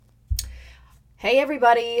Hey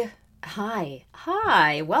everybody.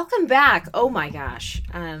 Hi. Welcome back. Oh my gosh.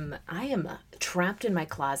 I am trapped in my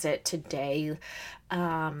closet today.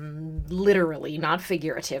 Literally, not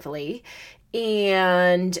figuratively.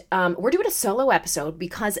 And we're doing a solo episode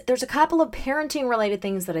because there's a couple of parenting related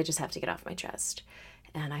things that I just have to get off my chest.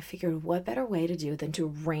 And I figured what better way to do than to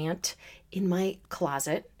rant in my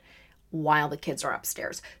closet while the kids are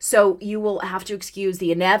upstairs. So you will have to excuse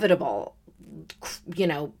the inevitable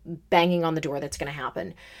banging on the door that's going to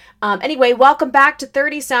happen. Anyway, welcome back to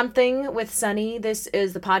 30 something with Sunny. This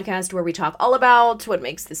is the podcast where we talk all about what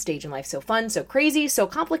makes this stage in life so fun, so crazy, so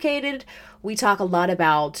complicated. We talk a lot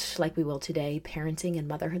about, like we will today, parenting and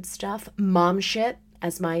motherhood stuff, mom shit,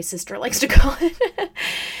 as my sister likes to call it.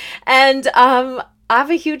 And I'm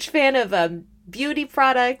a huge fan of beauty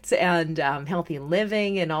products and healthy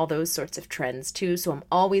living and all those sorts of trends too. So I'm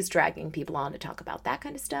always dragging people on to talk about that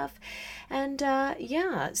kind of stuff. And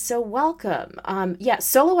so welcome.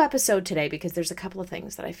 Solo episode today because there's a couple of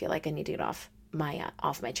things that I feel like I need to get off my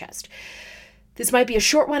chest. This might be a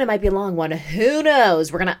short one. It might be a long one. Who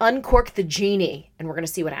knows? We're going to uncork the genie and we're going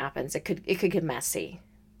to see what happens. It could get messy.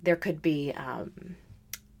 There could be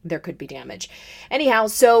damage. Anyhow,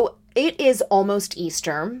 so it is almost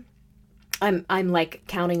Easter. I'm like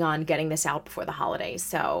counting on getting this out before the holidays.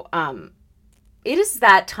 So it is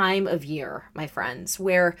that time of year, my friends,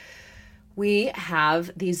 where we have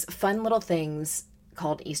these fun little things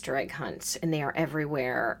called Easter egg hunts, and they are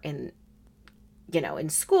everywhere in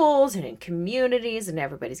schools and in communities, and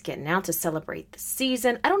everybody's getting out to celebrate the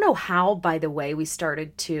season. I don't know how, by the way, we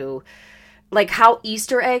started to how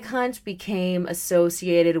Easter egg hunt became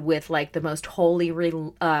associated with the most holy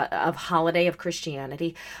of holiday of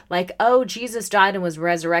Christianity. Oh, Jesus died and was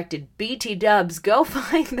resurrected. BT dubs, go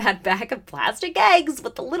find that bag of plastic eggs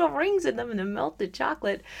with the little rings in them and the melted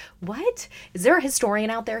chocolate. What? Is there a historian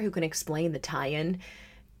out there who can explain the tie-in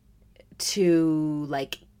to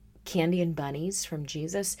candy and bunnies from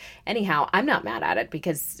Jesus? Anyhow, I'm not mad at it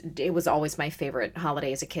because it was always my favorite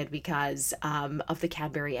holiday as a kid because of the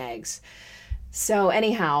Cadbury eggs. So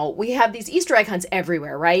anyhow, we have these Easter egg hunts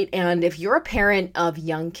everywhere, right? And if you're a parent of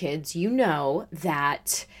young kids, you know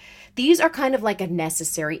that these are kind of like a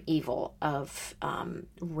necessary evil of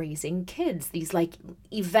raising kids. These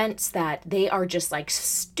events that they are just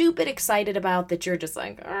stupid excited about, that you're just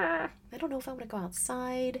I don't know if I want to go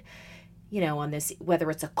outside, on this, whether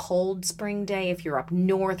it's a cold spring day, if you're up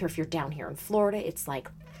north or if you're down here in Florida, it's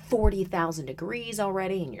 40,000 degrees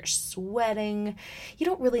already and you're sweating. You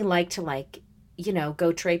don't really like to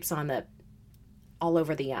go traipse on all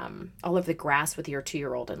over the grass with your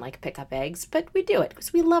 2-year-old and pick up eggs, but we do it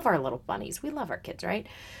because we love our little bunnies. We love our kids, right?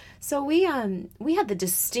 So we had the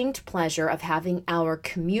distinct pleasure of having our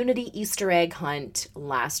community Easter egg hunt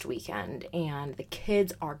last weekend, and the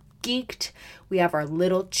kids are geeked. We have our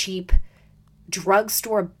little cheap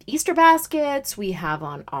drugstore Easter baskets. We have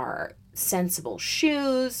on our sensible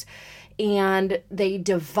shoes. And they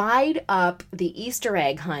divide up the Easter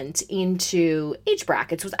egg hunt into age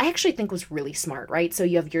brackets, which I actually think was really smart, right? So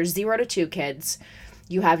you have your 0 to 2 kids,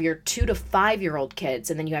 you have your 2 to 5-year-old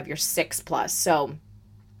kids, and then you have your 6+. So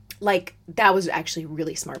that was actually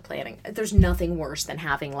really smart planning. There's nothing worse than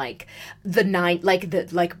having the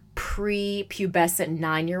pre-pubescent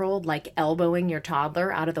 9-year-old elbowing your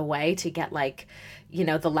toddler out of the way to get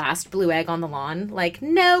the last blue egg on the lawn.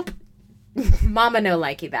 Nope. Mama no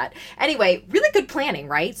likey that. Anyway, really good planning,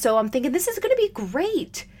 right? So I'm thinking this is going to be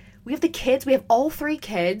great. We have the kids. We have all 3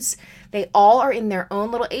 kids. They all are in their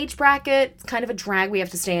own little age bracket. It's kind of a drag. We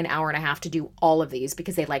have to stay an hour and a half to do all of these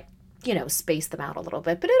because they space them out a little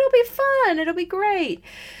bit. But it'll be fun. It'll be great.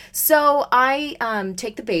 So I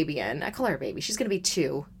take the baby in. I call her a baby. She's going to be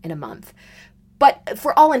 2 in a month. But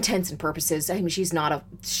for all intents and purposes, I mean, she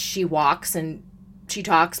walks and she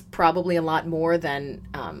talks probably a lot more than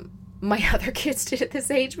my other kids did at this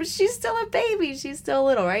age, but she's still a baby. She's still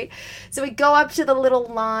little, right? So we go up to the little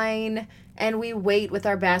line and we wait with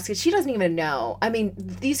our basket. She doesn't even know. I mean,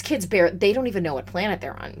 these kids, they don't even know what planet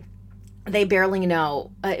they're on. They barely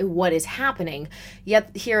know what is happening.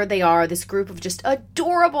 Yet here they are, this group of just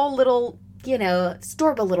adorable little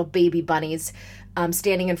baby bunnies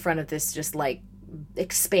standing in front of this just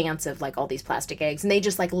expanse of all these plastic eggs. And they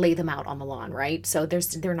just lay them out on the lawn, right? So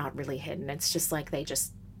they're not really hidden. It's just they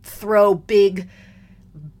just throw big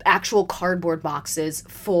actual cardboard boxes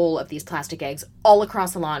full of these plastic eggs all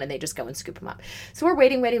across the lawn, and they just go and scoop them up. So we're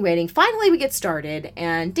waiting. Finally we get started,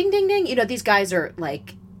 and ding ding ding, these guys are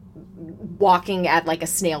walking at a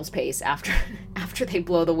snail's pace after after they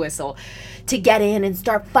blow the whistle to get in and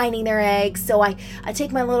start finding their eggs. So I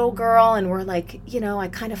take my little girl and we're like, I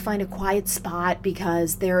kind of find a quiet spot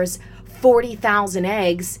because there's 40,000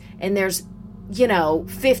 eggs and there's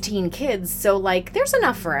 15 kids. So like there's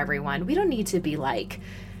enough for everyone. We don't need to be like,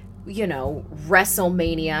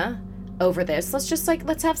 WrestleMania over this.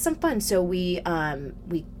 Let's have some fun. So we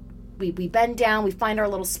bend down, we find our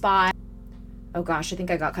little spot. Oh gosh, I think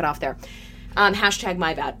I got cut off there. Hashtag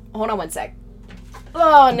my bad. Hold on one sec.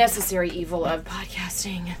 Oh, necessary evil of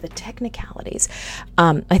podcasting. The technicalities.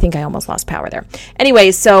 I think I almost lost power there.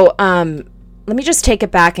 Anyway, so let me just take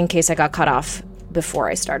it back in case I got cut off before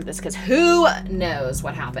I started this, because who knows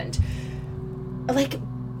what happened. Like,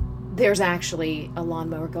 there's actually a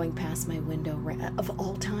lawnmower going past my window of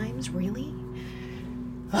all times, really?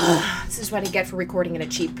 This is what I get for recording in a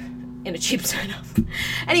cheap setup.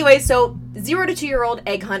 Anyway, so 0 to 2 year old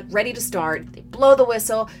egg hunt ready to start. They blow the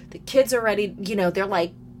whistle. The kids are ready. They're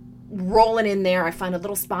like rolling in there. I find a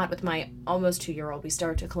little spot with my almost 2-year-old. We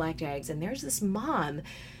start to collect eggs, and there's this mom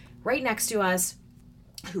right next to us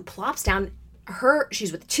who plops down.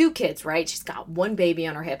 She's with 2 kids, right? She's got 1 baby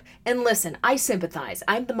on her hip. And listen, I sympathize.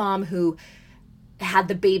 I'm the mom who had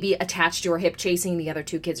the baby attached to her hip, chasing the other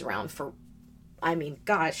 2 kids around for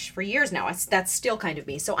years now. That's still kind of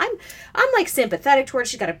me. So I'm like sympathetic towards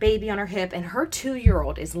her. She's got a baby on her hip, and her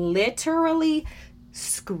 2-year-old is literally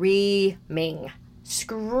screaming,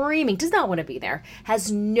 does not want to be there, has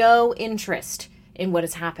no interest in what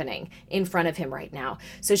is happening in front of him right now.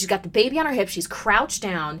 So she's got the baby on her hip. She's crouched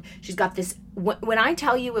down. She's got this, when I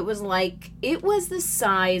tell you it was the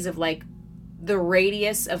size of like the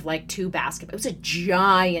radius of like 2 basketballs. It was a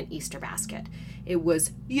giant Easter basket. It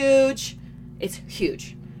was huge. It's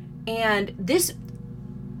huge. And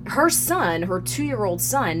her 2-year-old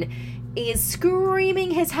son is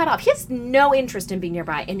screaming his head off. He has no interest in being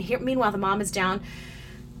nearby. And here, meanwhile, the mom is down.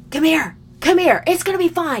 Come here. It's going to be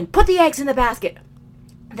fine. Put the eggs in the basket.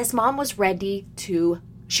 This mom was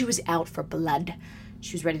she was out for blood.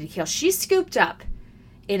 She was ready to kill. She scooped up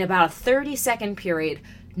in about a 30-second period,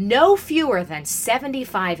 no fewer than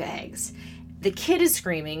 75 eggs. The kid is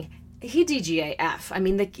screaming. He DGAF. I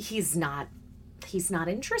mean, he's not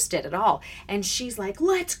interested at all. And she's like,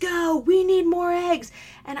 let's go. We need more eggs.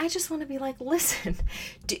 And I just want to be like, listen,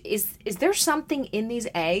 is there something in these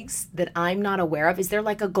eggs that I'm not aware of? Is there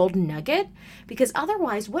like a golden nugget? Because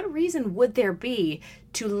otherwise, what reason would there be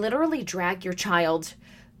to literally drag your child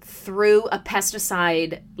through a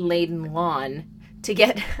pesticide-laden lawn to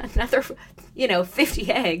get another,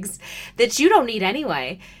 50 eggs that you don't need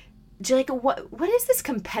anyway? Like, what is this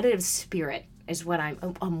competitive spirit is what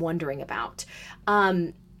I'm wondering about.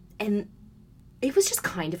 And it was just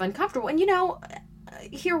kind of uncomfortable. And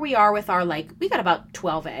here we are with our, we got about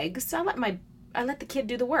 12 eggs. I let the kid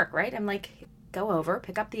do the work, right? I'm like, go over,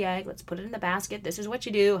 pick up the egg, let's put it in the basket. This is what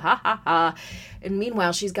you do. Ha ha ha. And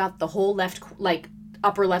meanwhile, she's got the whole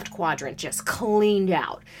upper left quadrant just cleaned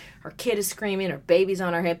out. Her kid is screaming, her baby's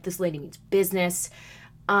on her hip. This lady means business.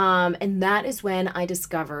 And that is when I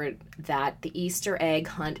discovered that the Easter egg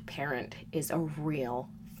hunt parent is a real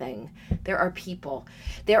thing. There are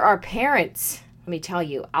parents, let me tell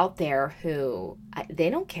you, out there who, they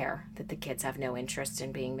don't care that the kids have no interest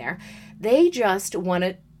in being there. They just want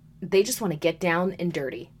to get down and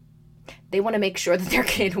dirty. They want to make sure that their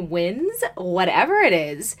kid wins, whatever it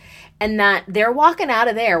is, and that they're walking out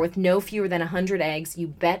of there with no fewer than 100 eggs. You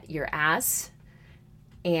bet your ass.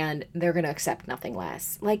 And they're going to accept nothing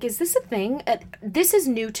less. Like, is this a thing? This is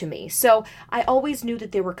new to me. So I always knew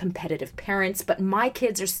that there were competitive parents, but my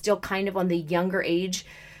kids are still kind of on the younger age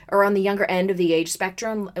or on the younger end of the age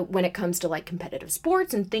spectrum when it comes to competitive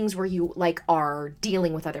sports and things where you are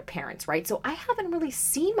dealing with other parents, right? So I haven't really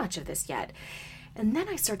seen much of this yet. And then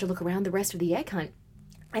I start to look around the rest of the egg hunt,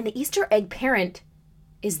 and the Easter egg parent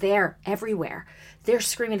is there everywhere. They're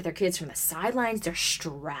screaming at their kids from the sidelines. They're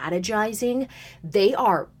strategizing. They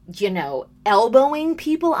are, elbowing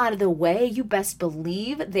people out of the way. You best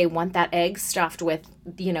believe they want that egg stuffed with,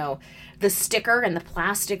 the sticker and the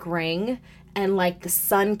plastic ring and the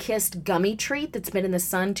sun-kissed gummy treat that's been in the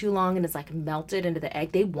sun too long and is melted into the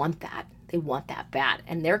egg. They want that. They want that bad.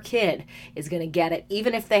 And their kid is going to get it,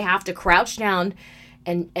 even if they have to crouch down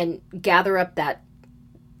and gather up that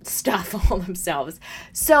stuff all themselves.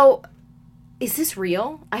 So is this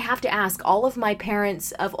real? I have to ask all of my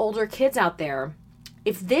parents of older kids out there,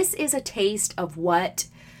 if this is a taste of what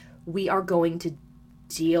we are going to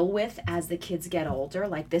deal with as the kids get older,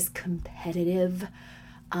 this competitive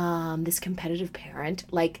parent,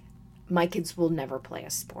 my kids will never play a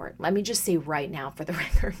sport. Let me just say right now for the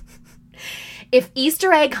record, if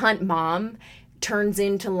Easter egg hunt mom turns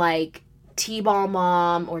into t-ball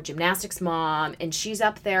mom or gymnastics mom, and she's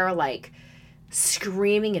up there like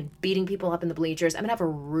screaming and beating people up in the bleachers, I'm gonna have a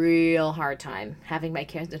real hard time having my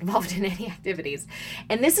kids involved in any activities.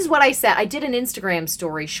 And this is what I said. I did an Instagram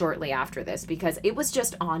story shortly after this because it was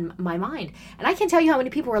just on my mind. And I can tell you how many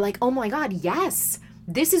people were like, oh my God, yes,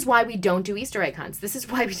 this is why we don't do Easter egg hunts. This is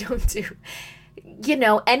why we don't do,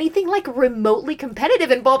 anything like remotely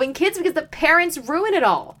competitive involving kids because the parents ruin it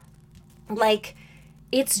all. Like,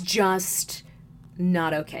 it's just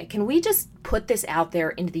not okay. Can we just put this out there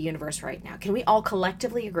into the universe right now? Can we all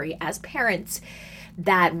collectively agree as parents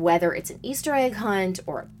that whether it's an Easter egg hunt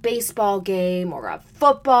or a baseball game or a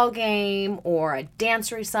football game or a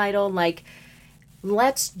dance recital, like,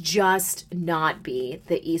 let's just not be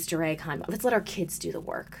the Easter egg hunt. Let's let our kids do the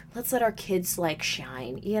work. Let's let our kids like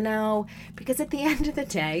shine, because at the end of the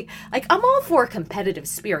day, like, I'm all for competitive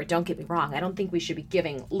spirit. Don't get me wrong. I don't think we should be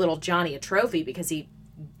giving little Johnny a trophy because he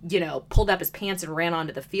pulled up his pants and ran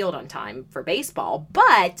onto the field on time for baseball.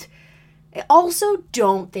 But I also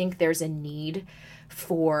don't think there's a need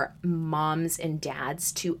for moms and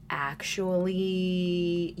dads to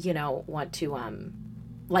actually, want to,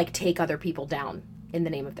 take other people down in the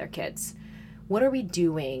name of their kids. What are we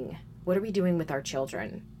doing? What are we doing with our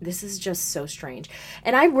children? This is just so strange.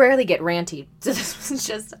 And I rarely get ranty. So this was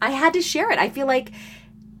just, I had to share it. I feel like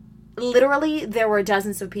literally there were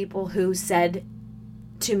dozens of people who said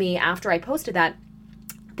to me after I posted that,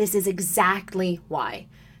 this is exactly why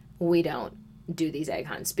we don't do these egg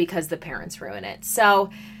hunts, because the parents ruin it.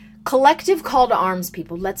 So collective call to arms,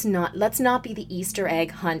 people. Let's not be the Easter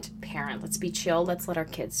egg hunt parent. Let's be chill. Let's let our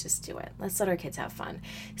kids just do it. Let's let our kids have fun.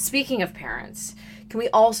 Speaking of parents, can we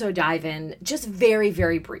also dive in just very,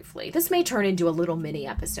 very briefly? This may turn into a little mini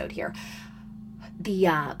episode here.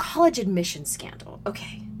 The college admission scandal.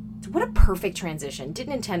 Okay. What a perfect transition.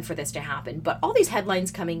 Didn't intend for this to happen, but all these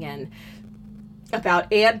headlines coming in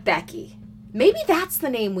about Aunt Becky. Maybe that's the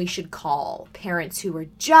name we should call parents who are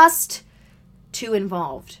just too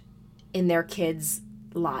involved in their kids'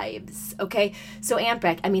 lives. Okay? So Aunt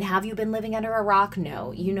Beck, have you been living under a rock?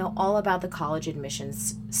 No. You know all about the college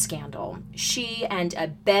admissions scandal. She and a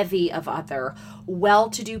bevy of other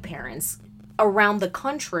well-to-do parents around the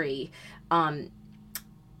country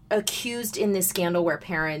accused in this scandal where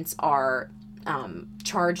parents are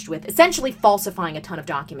charged with essentially falsifying a ton of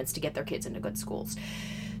documents to get their kids into good schools.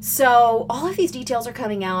 So all of these details are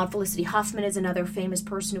coming out. Felicity Huffman is another famous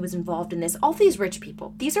person who was involved in this. All these rich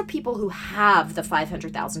people. These are people who have the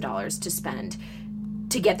 $500,000 to spend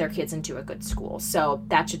to get their kids into a good school. So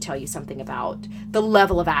that should tell you something about the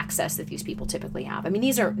level of access that these people typically have.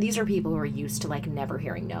 These are people who are used to like never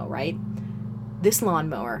hearing no, right? This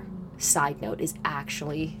lawnmower, side note, is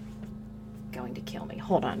actually going to kill me.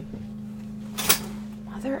 Hold on.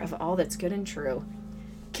 Mother of all that's good and true.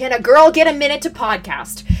 Can a girl get a minute to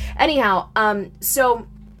podcast? Anyhow, so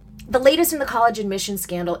the latest in the college admission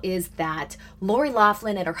scandal is that Lori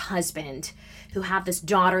Loughlin and her husband, who have this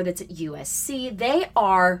daughter that's at USC, they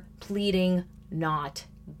are pleading not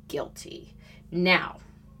guilty. Now,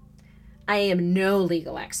 I am no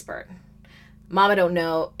legal expert. Mama don't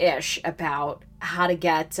know ish about how to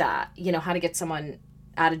get, how to get someone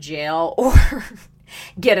out of jail or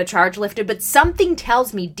get a charge lifted. But something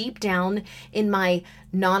tells me deep down in my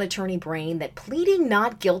non-attorney brain that pleading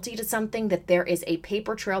not guilty to something that there is a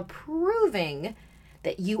paper trail proving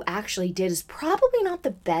that you actually did is probably not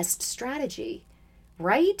the best strategy,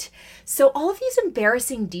 right? So all of these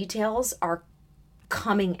embarrassing details are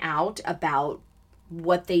coming out about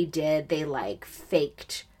what they did. They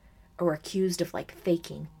faked or accused of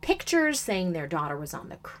faking pictures, saying their daughter was on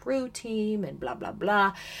the crew team and blah, blah,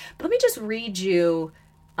 blah. But let me just read you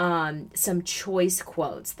some choice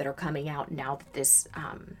quotes that are coming out now that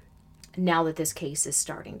this case is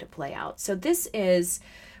starting to play out. So this is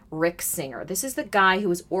Rick Singer. This is the guy who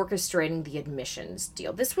was orchestrating the admissions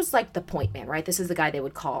deal. This was like the point man, right? This is the guy they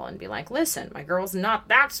would call and be like, listen, my girl's not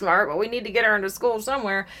that smart, but we need to get her into school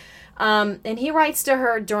somewhere. And he writes to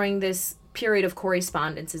her during this period of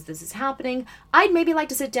correspondence as this is happening. I'd maybe like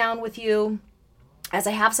to sit down with you as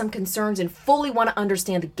I have some concerns and fully want to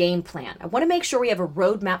understand the game plan. I want to make sure we have a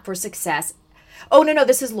roadmap for success. Oh, no,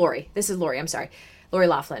 this is Lori. I'm sorry. Lori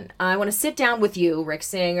Loughlin. I want to sit down with you, Rick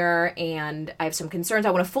Singer, and I have some concerns.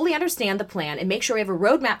 I want to fully understand the plan and make sure we have a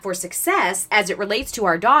roadmap for success as it relates to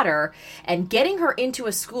our daughter and getting her into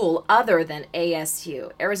a school other than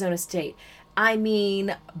ASU, Arizona State.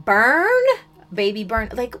 Burn? Baby burn.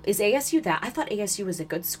 Is ASU that? I thought ASU was a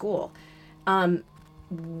good school.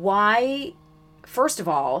 Why? First of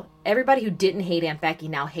all, everybody who didn't hate Aunt Becky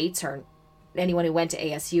now hates her. Anyone who went to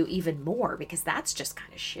ASU even more, because that's just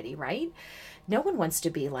kind of shitty, right? No one wants to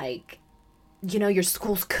be your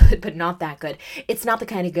school's good, but not that good. It's not the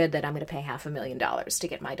kind of good that I'm going to pay $500,000 to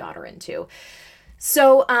get my daughter into.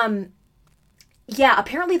 So, yeah,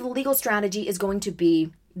 apparently the legal strategy is going to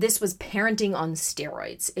be, this was parenting on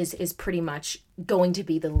steroids, is pretty much going to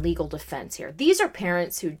be the legal defense here. These are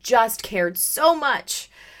parents who just cared so much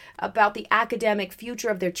about the academic future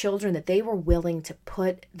of their children that they were willing to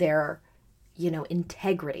put their,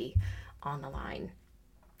 integrity on the line.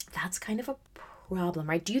 That's kind of a problem,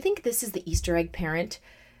 right? Do you think this is the Easter egg parent,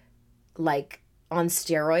 like on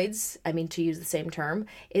steroids? I mean, to use the same term,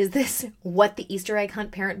 is this what the Easter egg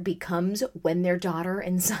hunt parent becomes when their daughter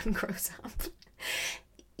and son grows up?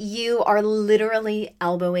 You are literally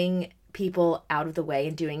elbowing people out of the way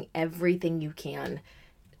and doing everything you can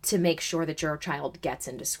to make sure that your child gets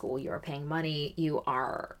into school. You are paying money, you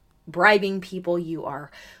are bribing people, you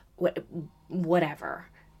are whatever.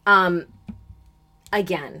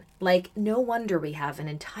 Again, like, no wonder we have an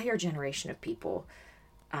entire generation of people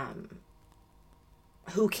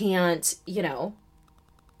who can't,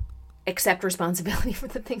 accept responsibility for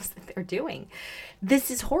the things that they're doing. This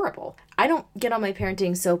is horrible. I don't get on my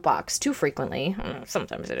parenting soapbox too frequently.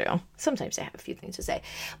 Sometimes I do. Sometimes I have a few things to say.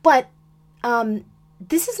 But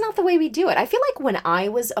this is not the way we do it. I feel like when I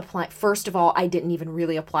was applying, first of all, I didn't even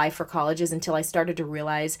really apply for colleges until I started to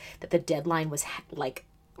realize that the deadline was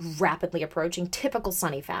rapidly approaching. Typical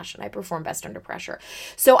Sunny fashion. I perform best under pressure.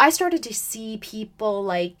 So I started to see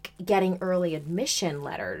people getting early admission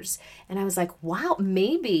letters, and I was like, wow,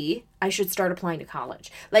 maybe I should start applying to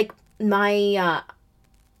college. Like my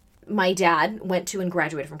dad went to and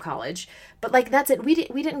graduated from college, but that's it. We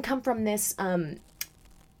didn't come from this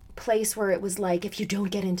place where it was like, if you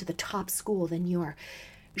don't get into the top school, then you're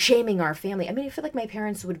shaming our family. I mean, I feel like my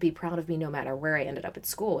parents would be proud of me no matter where I ended up at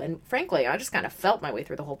school. And frankly, I just kind of felt my way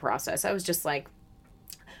through the whole process. I was just like,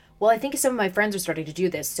 well, I think some of my friends are starting to do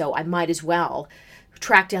this, so I might as well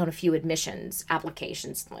track down a few admissions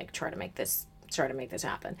applications, try to make this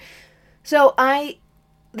happen. So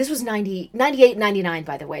this was 98, 99,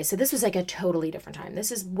 by the way. So this was a totally different time.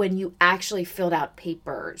 This is when you actually filled out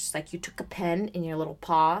papers. You took a pen in your little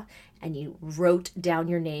paw and you wrote down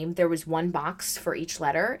your name. There was one box for each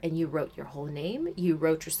letter, and you wrote your whole name. You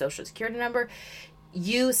wrote your social security number.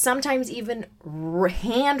 You sometimes even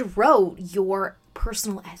hand wrote your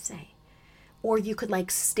personal essay. Or you could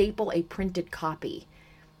staple a printed copy.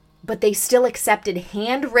 But they still accepted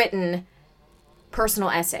handwritten personal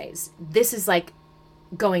essays. This is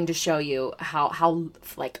going to show you how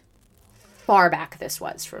far back this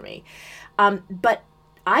was for me. But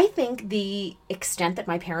I think the extent that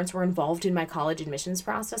my parents were involved in my college admissions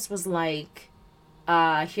process was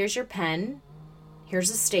here's your pen,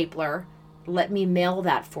 here's a stapler, let me mail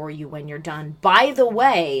that for you when you're done. By the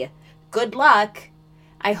way, good luck.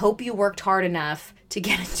 I hope you worked hard enough to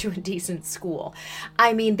get into a decent school.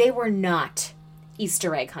 I mean, they were not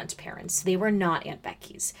Easter egg hunt parents. They were not Aunt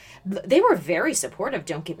Becky's. They were very supportive,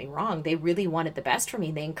 don't get me wrong. They really wanted the best for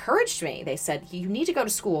me. They encouraged me. They said, you need to go to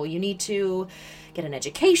school. You need to get an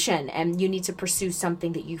education, and you need to pursue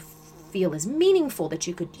something that you feel is meaningful that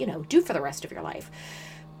you could, do for the rest of your life.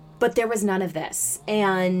 But there was none of this.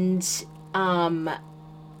 And I'm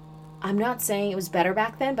not saying it was better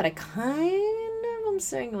back then, but I am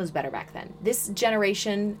saying it was better back then. This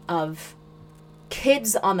generation of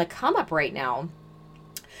kids on the come up right now,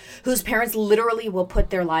 whose parents literally will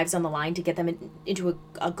put their lives on the line to get them into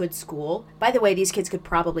a good school. By the way, these kids could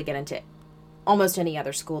probably get into almost any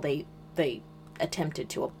other school they attempted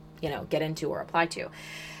to, get into or apply to.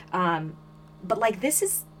 But this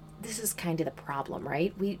is kind of the problem,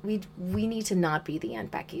 right? We need to not be the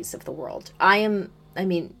Aunt Becky's of the world.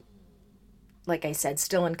 Like I said,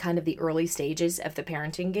 still in kind of the early stages of the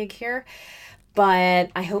parenting gig here,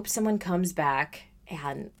 but I hope someone comes back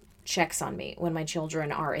and checks on me when my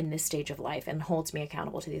children are in this stage of life and holds me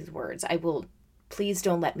accountable to these words. Please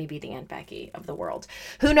don't let me be the Aunt Becky of the world.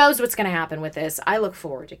 Who knows what's going to happen with this? I look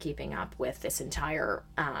forward to keeping up with this entire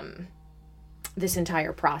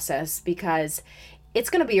process, because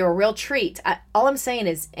it's going to be a real treat. All I'm saying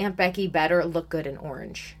is Aunt Becky better look good in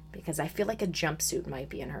orange, because I feel like a jumpsuit might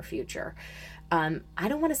be in her future. I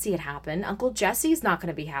don't want to see it happen. Uncle Jesse's not going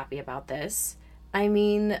to be happy about this. I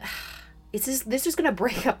mean, this is going to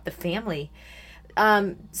break up the family.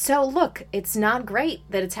 So look, it's not great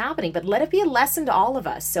that it's happening, but let it be a lesson to all of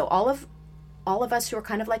us. So all of us who are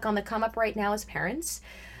kind of on the come up right now as parents,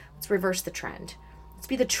 let's reverse the trend. Let's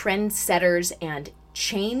be the trend setters and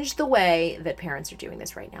change the way that parents are doing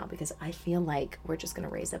this right now, because I feel like we're just going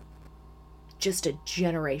to raise up just a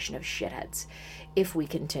generation of shitheads if we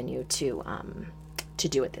continue to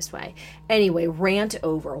do it this way. Anyway, rant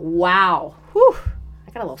over. Wow. Whew.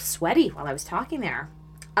 I got a little sweaty while I was talking there.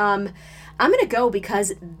 I'm going to go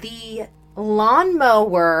because the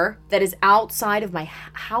lawnmower that is outside of my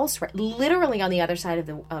house, right, literally on the other side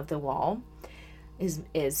of the wall,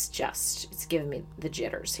 is just, it's giving me the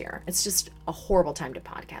jitters here. It's just a horrible time to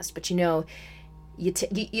podcast, but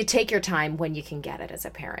you take your time when you can get it as a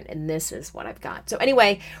parent, and this is what I've got. So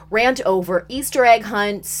anyway, rant over. Easter egg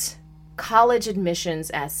hunts, college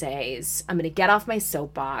admissions essays. I'm going to get off my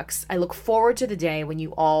soapbox. I look forward to the day when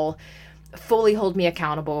you all fully hold me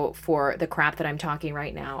accountable for the crap that I'm talking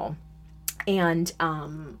right now. And,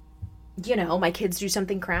 my kids do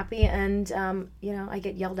something crappy and, I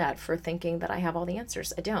get yelled at for thinking that I have all the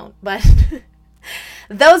answers. I don't, but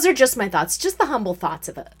those are just my thoughts, just the humble thoughts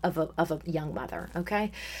of a young mother.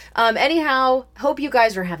 Okay. Anyhow, hope you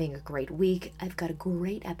guys are having a great week. I've got a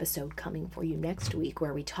great episode coming for you next week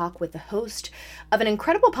where we talk with the host of an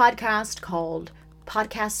incredible podcast called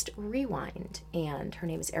Podcast Rewind. And her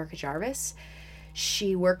name is Erica Jarvis.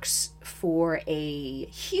 She works for a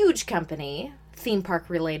huge company, theme park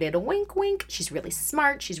related, wink, wink. She's really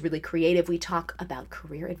smart. She's really creative. We talk about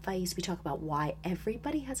career advice. We talk about why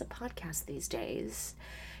everybody has a podcast these days,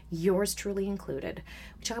 yours truly included.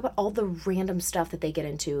 We talk about all the random stuff that they get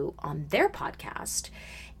into on their podcast.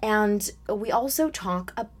 And we also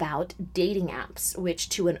talk about dating apps, which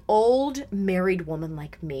to an old married woman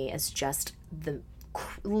like me is just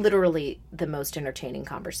literally the most entertaining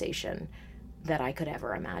conversation that I could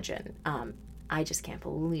ever imagine. I just can't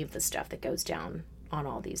believe the stuff that goes down on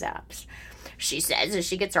all these apps. She says as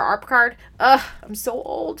she gets her ARP card. Ugh, I'm so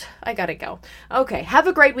old. I gotta go. Okay, have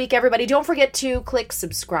a great week, everybody. Don't forget to click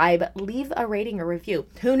subscribe, leave a rating or review.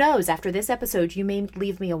 Who knows, after this episode, you may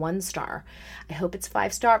leave me a 1-star. I hope it's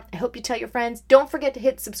 5-star. I hope you tell your friends. Don't forget to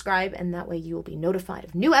hit subscribe, and that way you will be notified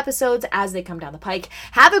of new episodes as they come down the pike.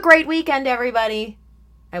 Have a great weekend, everybody.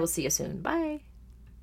 I will see you soon. Bye.